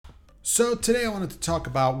So today I wanted to talk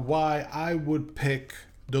about why I would pick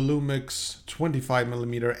the Lumix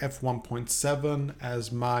 25mm f1.7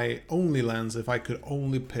 as my only lens if I could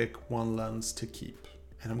only pick one lens to keep.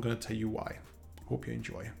 And I'm going to tell you why. Hope you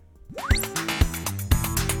enjoy.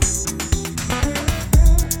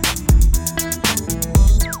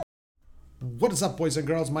 What is up, boys and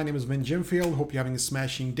girls? My name is Vin Jimfield. Hope you're having a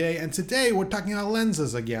smashing day. And today we're talking about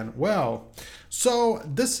lenses again. Well, so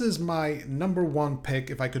this is my number one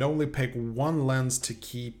pick if I could only pick one lens to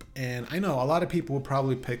keep. And I know a lot of people would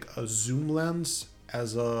probably pick a zoom lens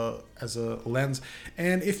as a lens.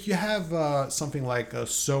 And if you have something like a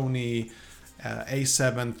Sony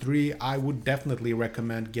a7 III, I would definitely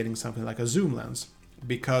recommend getting something like a zoom lens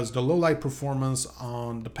because the low light performance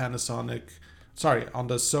on the on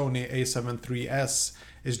the Sony a7 III's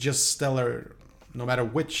is just stellar no matter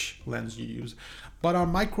which lens you use. But on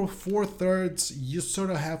Micro Four Thirds, you sort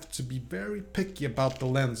of have to be very picky about the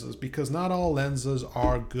lenses because not all lenses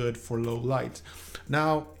are good for low light.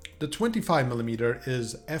 Now, the 25mm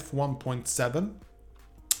is f1.7.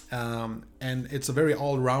 And it's a very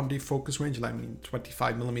all-roundy focus range. I mean,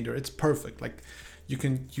 25mm, it's perfect. Like, you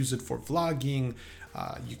can use it for vlogging.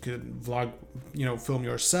 You can vlog, film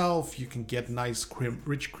yourself. You can get nice,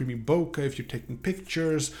 rich, creamy bokeh if you're taking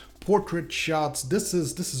pictures, portrait shots. This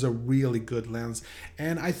is a really good lens.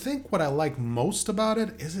 And I think what I like most about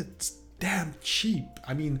it is it's damn cheap.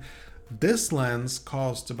 I mean, this lens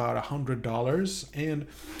cost about $100, and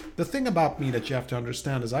the thing about me that you have to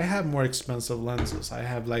understand is I have more expensive lenses. I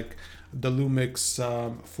have like the Lumix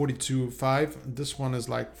 42.5. This one is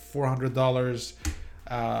like $400.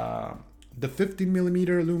 The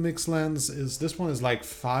 50mm Lumix lens this one is like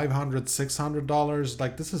 $500, $600.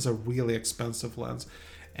 Like, this is a really expensive lens.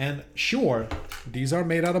 And sure, these are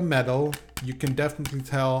made out of metal. You can definitely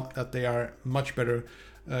tell that they are much better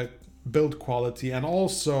build quality, and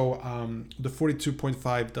also the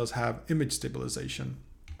 42.5 does have image stabilization.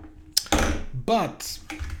 But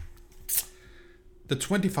the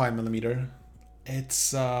 25mm, it's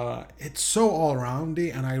so all-roundy,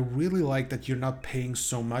 and I really like that you're not paying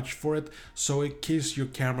so much for it. So in case your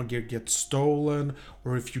camera gear gets stolen,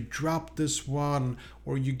 or if you drop this one,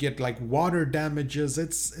 or you get like water damages,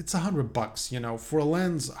 it's $100. For a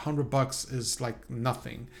lens, $100 is like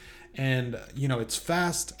nothing. And it's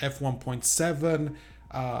fast, f1.7,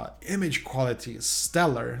 image quality is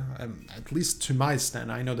stellar, at least to my stand.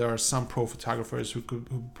 I know there are some pro photographers who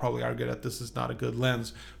probably argue that this is not a good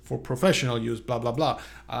lens for professional use, blah blah blah.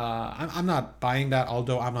 I'm not buying that,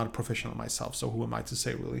 although I'm not a professional myself, so who am I to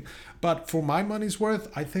say, really? But for my money's worth,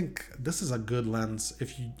 I think this is a good lens.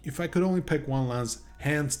 If I could only pick one lens,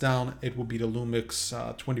 hands down, it would be the Lumix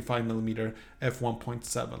 25mm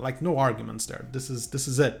f1.7. Like, no arguments there. This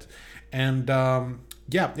is it. And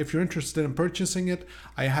yeah, if you're interested in purchasing it,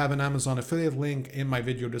 I have an Amazon affiliate link in my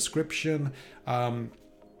video description.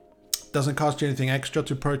 Doesn't cost you anything extra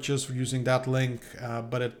to purchase using that link,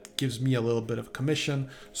 but it gives me a little bit of commission.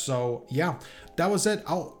 So yeah, that was it.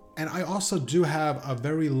 And I also do have a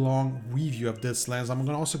very long review of this lens. I'm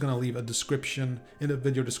also going to leave a description, in the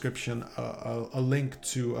video description, a link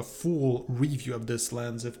to a full review of this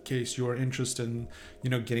lens in case you're interested in,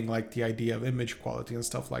 getting like the idea of image quality and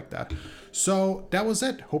stuff like that. So that was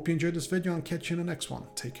it. Hope you enjoyed this video, and catch you in the next one.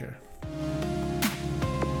 Take care.